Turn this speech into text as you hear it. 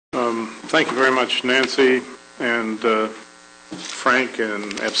Thank you very much, Nancy and Frank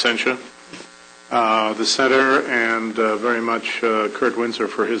and Absentia, the Center, and very much Kurt Windsor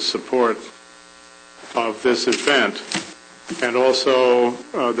for his support of this event, and also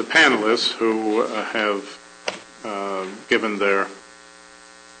the panelists who have given their,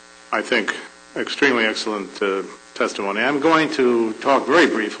 I think, extremely excellent testimony. I'm going to talk very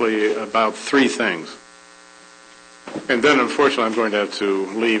briefly about three things. And then, unfortunately, I'm going to have to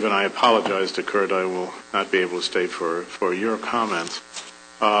leave, and I apologize to Kurt. I will not be able to stay for your comments.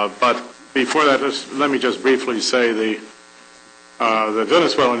 But before that, let me just briefly say the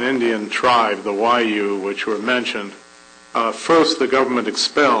Venezuelan Indian tribe, the Wayuu, which were mentioned, first the government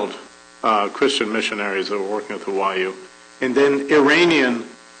expelled Christian missionaries that were working with the Wayuu, and then Iranian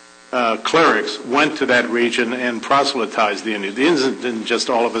clerics went to that region and proselytized the Indians. The Indians didn't just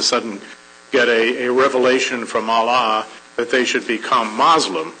all of a sudden get a revelation from Allah that they should become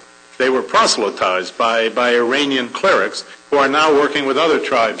Muslim. They were proselytized by Iranian clerics who are now working with other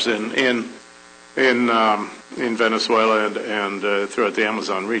tribes in Venezuela and throughout the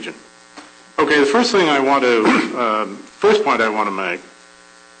Amazon region. Okay, the first point I want to make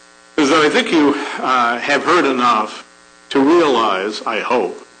is that I think you have heard enough to realize, I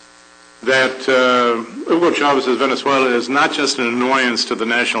hope, that Hugo Chavez's Venezuela is not just an annoyance to the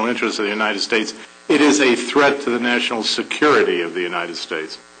national interests of the United States, it is a threat to the national security of the United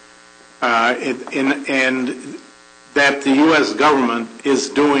States. And that the U.S. government is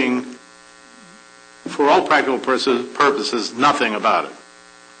doing, for all practical purposes, nothing about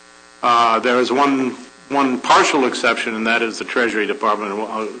it. There is one partial exception, and that is the Treasury Department.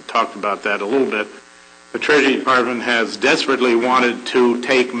 I'll talk about that a little bit. The Treasury Department has desperately wanted to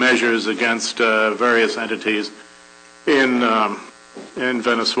take measures against various entities in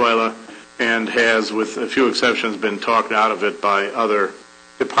Venezuela, and has, with a few exceptions, been talked out of it by other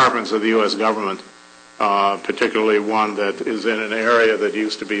departments of the U.S. government, particularly one that is in an area that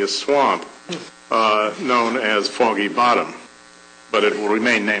used to be a swamp known as Foggy Bottom, but it will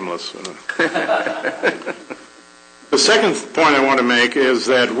remain nameless. The second point I want to make is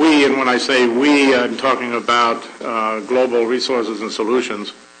that we, and when I say we, I'm talking about Global Resources and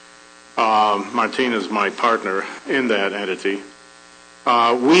Solutions. Martin is my partner in that entity.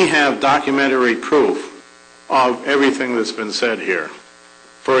 We have documentary proof of everything that's been said here.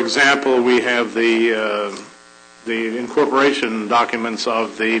 For example, we have the incorporation documents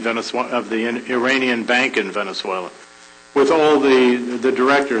of the Iranian bank in Venezuela, with all the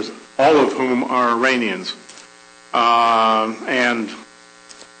directors, all of whom are Iranians. And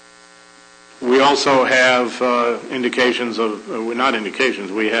we also have indications of, not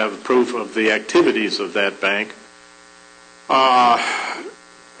indications, we have proof of the activities of that bank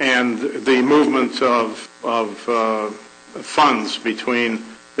and the movement of funds between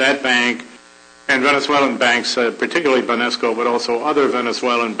that bank and Venezuelan banks, particularly Banesco, but also other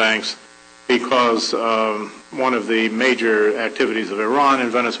Venezuelan banks, because one of the major activities of Iran in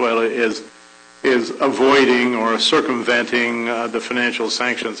Venezuela is avoiding or circumventing the financial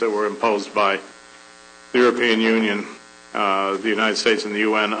sanctions that were imposed by the European Union, the United States, and the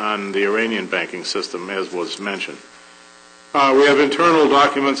UN on the Iranian banking system, as was mentioned. We have internal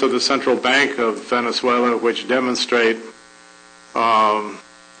documents of the Central Bank of Venezuela which demonstrate,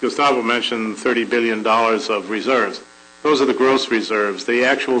 Gustavo mentioned $30 billion of reserves. Those are the gross reserves. The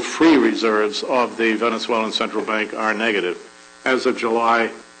actual free reserves of the Venezuelan Central Bank are negative. As of July,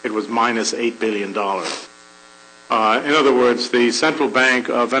 it was minus $8 billion. In other words, the Central Bank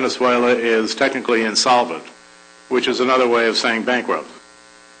of Venezuela is technically insolvent, which is another way of saying bankrupt.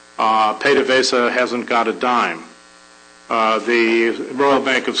 PDVSA hasn't got a dime. The Royal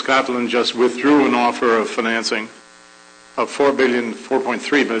Bank of Scotland just withdrew an offer of financing of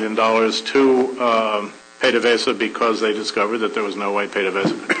 $4.3 billion to PDVSA because they discovered that there was no way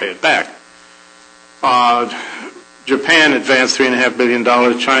PDVSA could pay it back. Japan advanced $3.5 billion.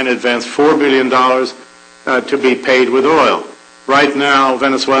 China advanced $4 billion to be paid with oil. Right now,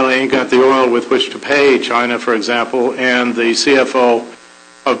 Venezuela ain't got the oil with which to pay China, for example, and the CFO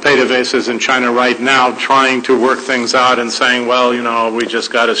of PDVSA is in China right now trying to work things out and saying, well, you know, we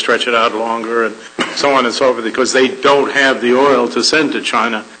just got to stretch it out longer and so on and so forth, because they don't have the oil to send to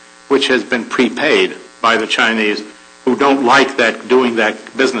China, which has been prepaid by the Chinese, who don't like that, doing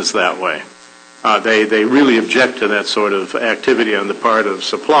that business that way. They really object to that sort of activity on the part of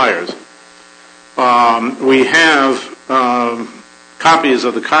suppliers. We have copies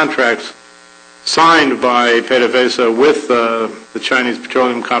of the contracts signed by PDVSA with the Chinese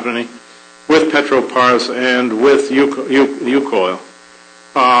Petroleum Company, with Petropars, and with Ucoil,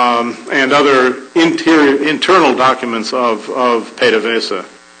 and other internal documents of PDVSA.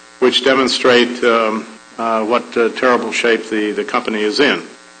 which demonstrate what terrible shape the company is in,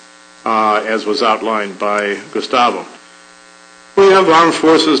 as was outlined by Gustavo. We have armed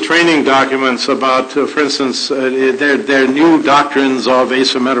forces training documents about, for instance, their new doctrines of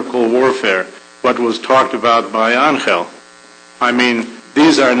asymmetrical warfare, what was talked about by Angel. I mean,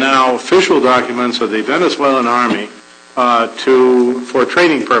 these are now official documents of the Venezuelan army for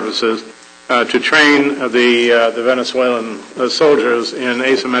training purposes, to train the Venezuelan soldiers in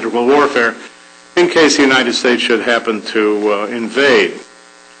asymmetrical warfare in case the United States should happen to invade.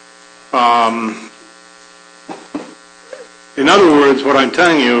 In other words, what I'm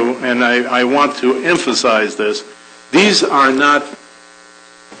telling you, and I want to emphasize this, these are not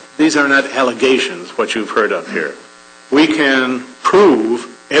allegations, what you've heard up here. We can prove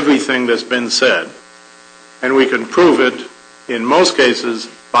everything that's been said, and we can prove it, in most cases,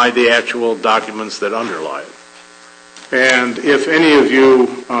 by the actual documents that underlie it. And if any of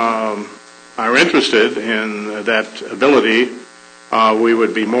you are interested in that ability, we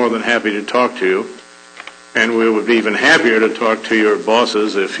would be more than happy to talk to you, and we would be even happier to talk to your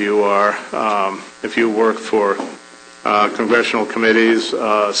bosses if you work for congressional committees,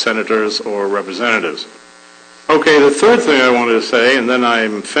 senators, or representatives. Okay, the third thing I wanted to say, and then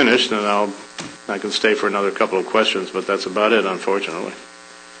I'm finished, and I can stay for another couple of questions, but that's about it, unfortunately,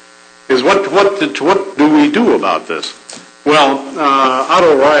 is what do we do about this? Well,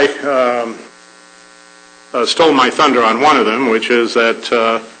 Otto Reich stole my thunder on one of them, which is that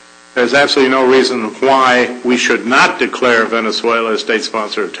there's absolutely no reason why we should not declare Venezuela a state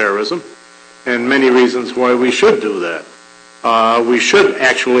sponsor of terrorism, and many reasons why we should do that. We should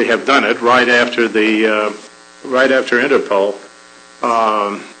actually have done it right after Interpol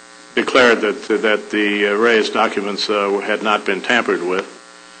declared that the Reyes documents had not been tampered with.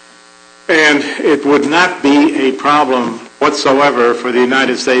 And it would not be a problem whatsoever for the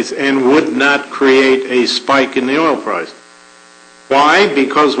United States and would not create a spike in the oil price. Why?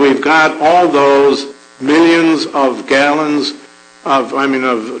 Because we've got all those millions of gallons of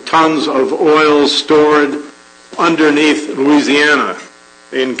tons of oil stored underneath Louisiana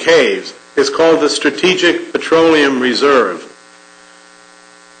in caves. It's called the Strategic Petroleum Reserve.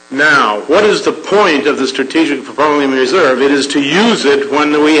 Now, what is the point of the Strategic Petroleum Reserve? It is to use it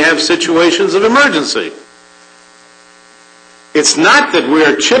when we have situations of emergency. It's not that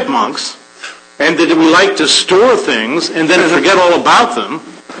we're chipmunks and that we like to store things and then forget all about them.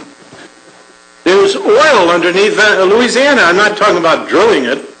 There's oil underneath Louisiana. I'm not talking about drilling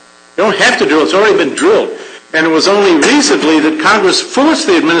it. You don't have to drill it. It's already been drilled. And it was only recently that Congress forced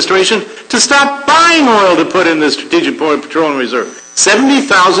the administration to stop buying oil to put in the Strategic Petroleum Reserve.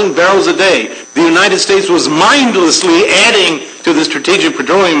 70,000 barrels a day. The United States was mindlessly adding to the Strategic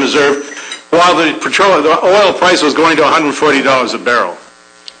Petroleum Reserve while the oil price was going to $140 a barrel.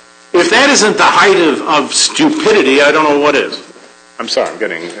 If that isn't the height of stupidity, I don't know what is. I'm sorry, I'm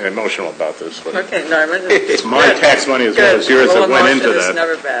getting emotional about this. Okay, Norman. It's my tax money as well as yours that went into that. It's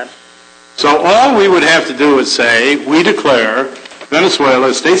never bad. So all we would have to do is say, we declare Venezuela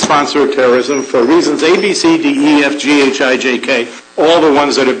a state sponsor of terrorism for reasons A, B, C, D, E, F, G, H, I, J, K, all the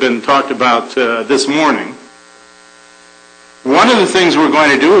ones that have been talked about this morning. One of the things we're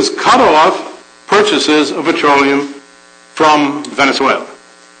going to do is cut off purchases of petroleum from Venezuela.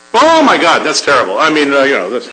 Oh my God, that's terrible. I mean, that's